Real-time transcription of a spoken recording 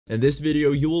In this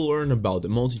video, you will learn about the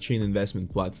multi-chain investment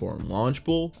platform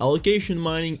LaunchPool, allocation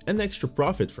mining, and extra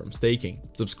profit from staking.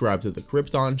 Subscribe to the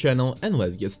Crypton channel and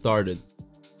let's get started.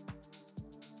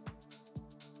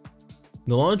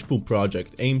 The LaunchPool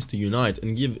project aims to unite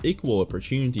and give equal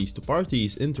opportunities to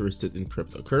parties interested in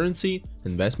cryptocurrency,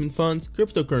 investment funds,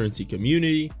 cryptocurrency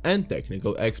community, and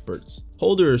technical experts.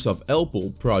 Holders of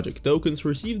LPOOL project tokens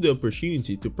receive the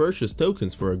opportunity to purchase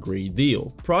tokens for a great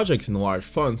deal. Projects and large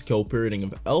funds cooperating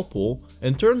with LPOOL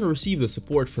in turn receive the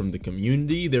support from the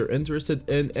community they're interested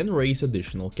in and raise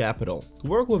additional capital. To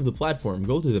work with the platform,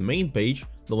 go to the main page,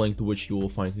 the link to which you will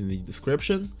find in the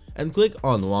description, and click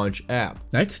on Launch App.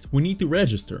 Next, we need to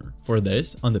register. For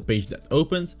this, on the page that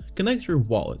opens, connect your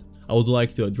wallet. I would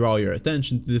like to draw your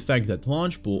attention to the fact that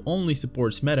LaunchPool only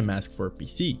supports MetaMask for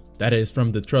PC. That is,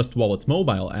 from the Trust Wallet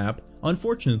mobile app,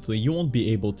 unfortunately you won't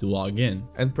be able to log in.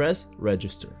 And press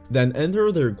register. Then enter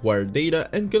the required data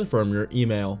and confirm your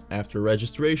email. After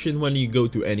registration, when you go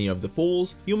to any of the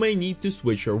pools, you may need to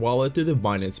switch your wallet to the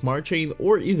BinanceSmartChain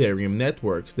or Ethereum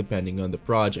networks depending on the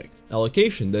project.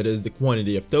 Allocation, that is the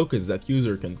quantity of tokens that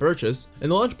user can purchase,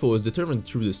 in LaunchPool is determined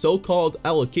through the so-called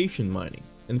allocation mining.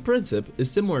 In principle,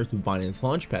 is similar to Binance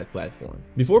Launchpad platform.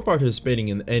 Before participating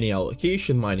in any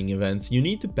allocation mining events, you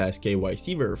need to pass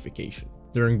KYC verification.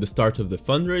 During the start of the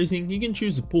fundraising, you can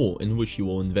choose a pool in which you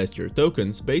will invest your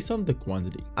tokens based on the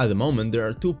quantity. At the moment, there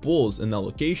are two pools in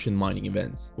allocation mining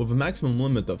events, with a maximum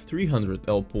limit of 300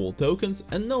 LPOOL tokens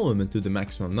and no limit to the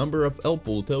maximum number of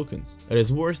LPOOL tokens. It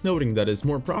is worth noting that it's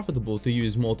more profitable to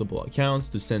use multiple accounts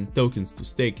to send tokens to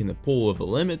stake in a pool of a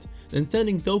limit than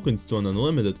sending tokens to an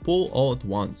unlimited pool all at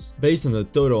once. Based on the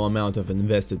total amount of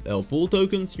invested LPOOL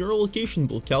tokens, your allocation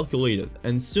will be calculated,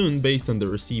 and soon, based on the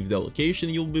received allocation,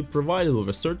 you'll be provided with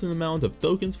a certain amount of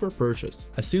tokens for purchase.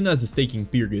 As soon as the staking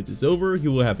period is over,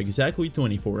 you will have exactly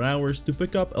 24 hours to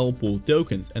pick up LPOOL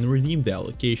tokens and redeem the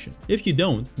allocation. If you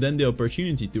don't, then the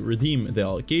opportunity to redeem the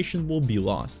allocation will be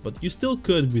lost, but you still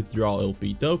could withdraw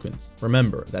LP tokens.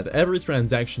 Remember that every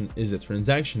transaction is a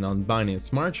transaction on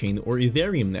BinanceSmartChain or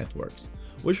Ethereum networks,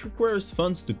 which requires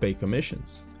funds to pay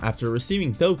commissions. After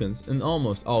receiving tokens, in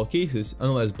almost all cases,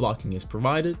 unless blocking is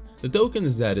provided, the token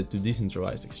is added to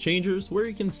decentralized exchangers where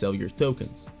you can sell your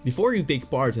tokens. Before you take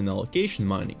part in allocation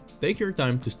mining, take your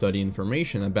time to study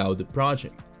information about the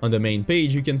project. On the main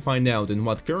page, you can find out in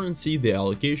what currency the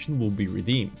allocation will be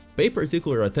redeemed. Pay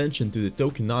particular attention to the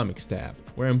tokenomics tab,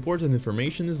 where important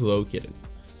information is located,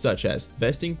 such as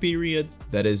vesting period,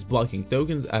 that is blocking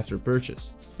tokens after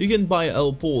purchase. You can buy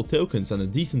LPOOL tokens on a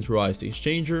decentralized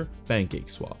exchanger,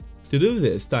 PancakeSwap. To do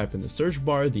this, type in the search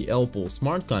bar the LPOOL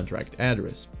smart contract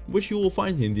address, which you will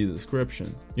find in the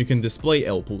description. You can display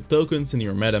LPOOL tokens in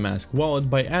your MetaMask wallet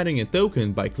by adding a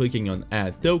token by clicking on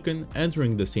Add Token,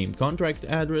 entering the same contract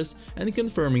address, and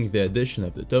confirming the addition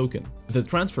of the token. The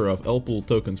transfer of LPOOL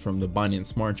tokens from the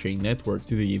BinanceSmartChain network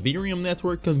to the Ethereum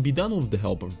network can be done with the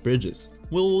help of bridges.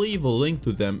 We'll leave a link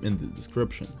to them in the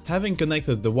description. Having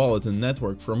connected the wallet and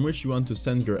network from which you want to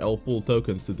send your LPOOL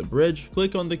tokens to the bridge,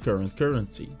 click on the current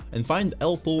currency and find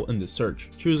LPOOL in the search,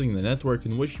 choosing the network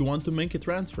in which you want to make a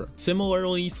transfer.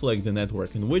 Similarly, select the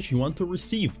network in which you want to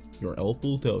receive your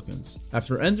LPOOL tokens.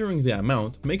 After entering the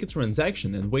amount, make a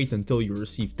transaction and wait until you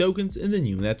receive tokens in the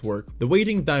new network. The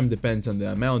waiting time depends on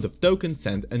the amount of tokens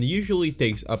sent and usually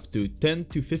takes up to 10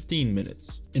 to 15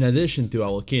 minutes. In addition to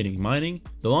allocating mining,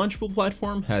 the LaunchPool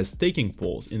platform has staking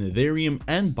pools in Ethereum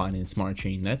and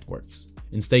BinanceSmartChain networks.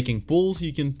 In staking pools,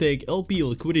 you can take LP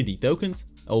liquidity tokens,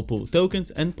 LPOOL tokens,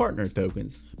 and partner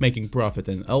tokens, making profit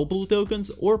in LPOOL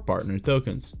tokens or partner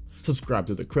tokens. Subscribe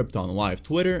to the Crypton Live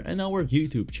Twitter and our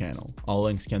YouTube channel. All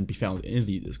links can be found in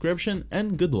the description,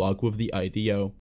 and good luck with the ITO.